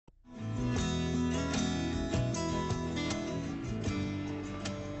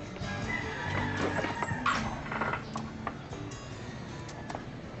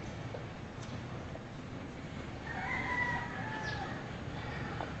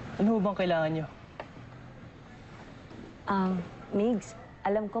Ano bang kailangan nyo? Migs,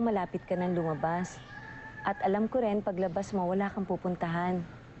 alam ko malapit ka nang lumabas. At alam ko rin, paglabas mo, wala kang pupuntahan.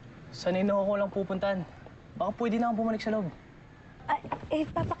 Sanay na ako lang pupuntahan. Baka pwede na akong bumalik sa loob.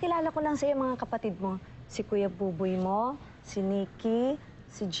 Papakilala ko lang sa'yo mga kapatid mo. Si Kuya Buboy mo, si Nikki,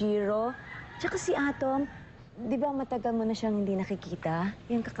 si Jiro, tsaka si Atom. Di ba matagal mo na siyang hindi nakikita?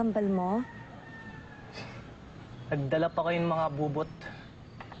 Yung kakambal mo? Nagdala pa kayong mga bubot.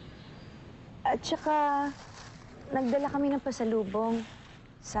 At tsaka, nagdala kami ng pasalubong.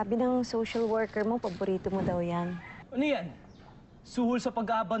 Sabi ng social worker mo, paborito mo daw yan. Ano yan? Suhol sa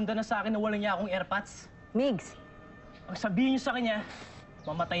pag-aabanda na sa akin na walang niya akong airpods? Migs! Ang sabihin niyo sa kanya,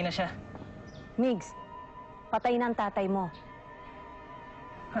 mamatay na siya. Migs, patay na ang tatay mo.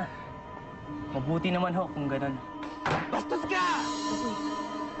 Mabuti naman ho kung ganun. Bastos ka!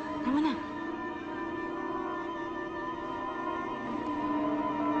 Tama na.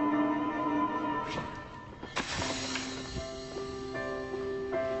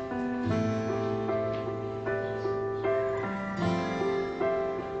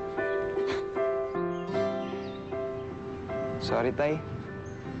 Sorry, Tay.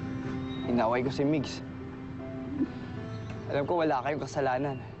 Inaway ko si Migs. Alam ko wala kayong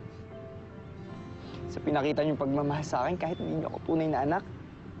kasalanan. Sa pinakita niyong pagmamahal sa akin kahit hindi niyo ako tunay na anak.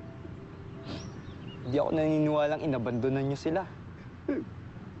 Hindi ako naniniwalang inabandonan niyo sila.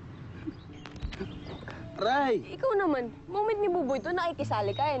 Ray! Ikaw naman, moment ni Buboy to,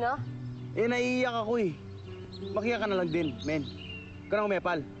 nakikisali ka no? Eh, naiiyak ako eh. Makiya ka na lang din, men. Ikaw na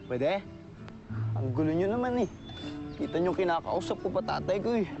umepal. Pwede? Ang gulo niyo naman eh. Kita niyo kinakausap ko pa tatay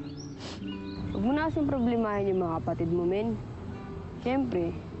ko eh. Huwag mo na kasing problemahin yung mga kapatid mo, men.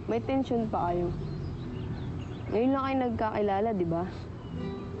 Siyempre, may tension pa kayo. Ngayon lang kayo nagkakilala, di ba?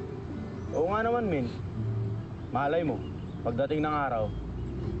 Oo nga naman, men. Malay mo, pagdating ng araw,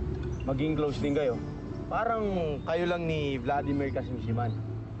 maging close din kayo. Parang kayo lang ni Vladimir Kasimsiman.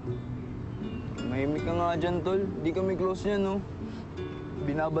 Mahimik ka nga dyan, tol. Di kami close niya, no?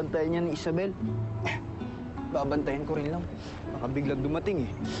 Binabantayan niya ni Isabel. Babantayan ko rin lang. Baka biglang dumating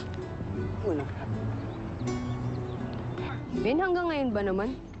eh. Una. Ben, hanggang ngayon ba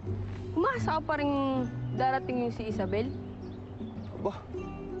naman? Umasa ka pa rin darating yung si Isabel? Aba,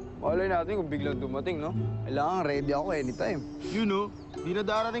 malay natin kung biglang dumating, no? Kailangan ready ako anytime. You know, di na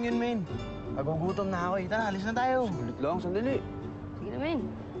darating yun, men. Nagugutom na ako eh. Tara, alis na tayo. Ulit lang, sandali. Sige na, men.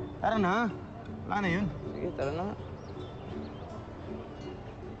 Tara na. Wala na yun. Sige, tara na nga.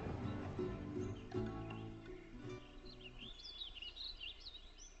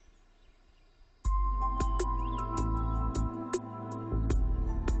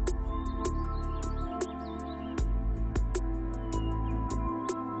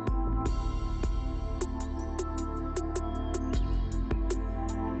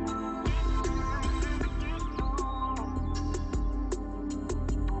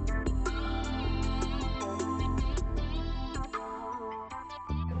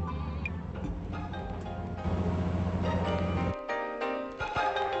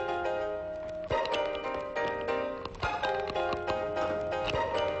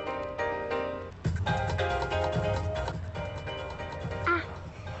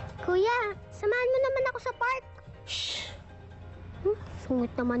 Kuya, samahan mo naman ako sa park. Shh!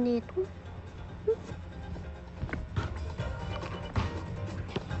 Sungit naman nito.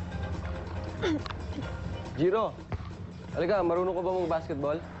 Jiro, halika, marunong ka ba mong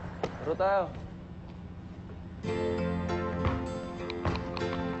basketball? Laro tayo.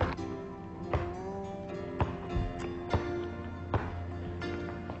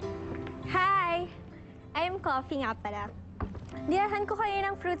 Hi! I am Coffee nga pala. Diyahan ko kayo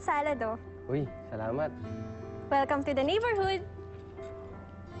ng fruit salad, oh. Uy, salamat. Welcome to the neighborhood.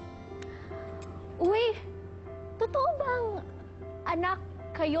 Uy, totoo bang anak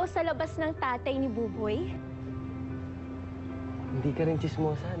kayo sa labas ng tatay ni Buboy? Hindi ka rin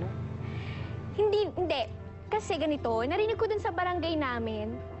chismosa, no? Hindi. Kasi ganito, narinig ko dun sa barangay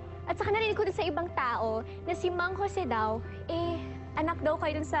namin, at saka narinig ko dun sa ibang tao, na si Mang Jose daw, anak daw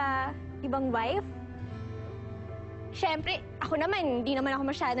kayo dun sa ibang wife. Siyempre, ako naman, hindi naman ako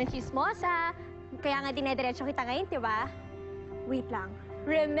masyadong chismosa. Kaya nga dinediretso kita ngayon, di ba? Wait lang.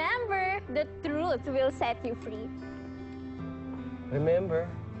 Remember, the truth will set you free. Remember,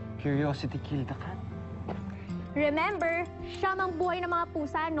 curiosity killed the cat. Remember, siya mang buhay ng mga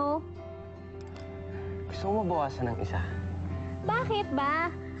pusa, no? Gusto mo mabawasan ng isa? Bakit ba?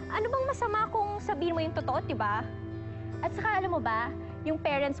 Ano bang masama kung sabihin mo yung totoo, di ba? At saka alam mo ba, yung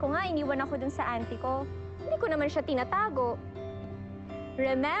parents ko nga, iniwan ako dun sa auntie ko. Hindi ko naman siya tinatago.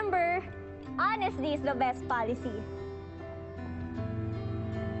 Remember, honesty is the best policy.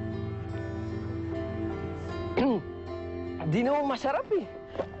 Di naman masarap eh.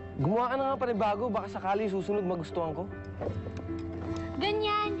 Gumawa ka na nga panibago, baka sakali susunod magustuhan ko.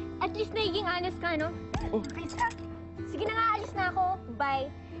 Ganyan. At least nagiging honest ka, no? Okay, sige na nga, alis na ako.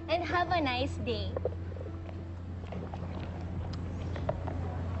 Bye. And have a nice day.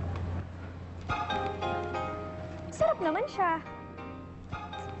 Sarap naman siya.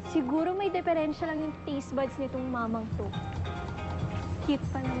 Siguro may diferensya lang yung taste buds nitong mamang to. Cute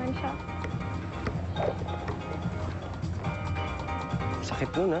pa naman siya. Sakit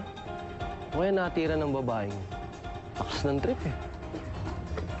nun, ha? O kaya natira ng babaeng lakas ng trip, eh.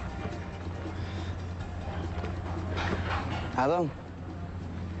 Atom.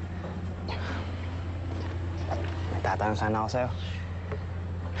 May tatanong sana ako sa'yo.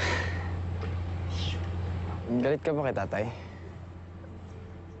 Galit ka ba kay tatay?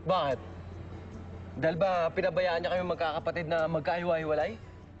 Bakit? Dahil ba pinabayaan niya kayong magkakapatid na magkahiwa-hiwalay?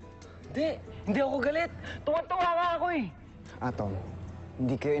 Hindi ako galit. Tuwan-tuwa nga ako eh. Atom,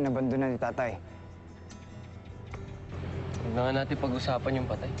 hindi kayo inabandona ni tatay. Huwag na nga natin pag-usapan yung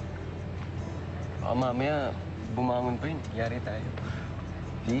patay. Baka mamaya bumangon pa yun. Yari tayo.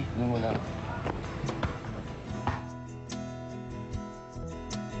 Di, doon muna ako.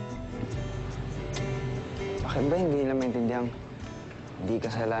 Bakit ba hindi nila maintindihan? Hindi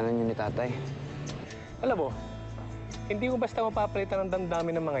kasalanan yun ni tatay. Alam mo, hindi mo basta mapapalitan ng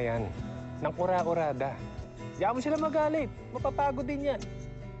damdamin ng mga yan. Ng kura-kurada. Diyan mo sila magalit. Mapapagod din yan.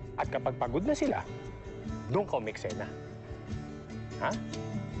 At kapag pagod na sila, doon ka umiksena. Ha?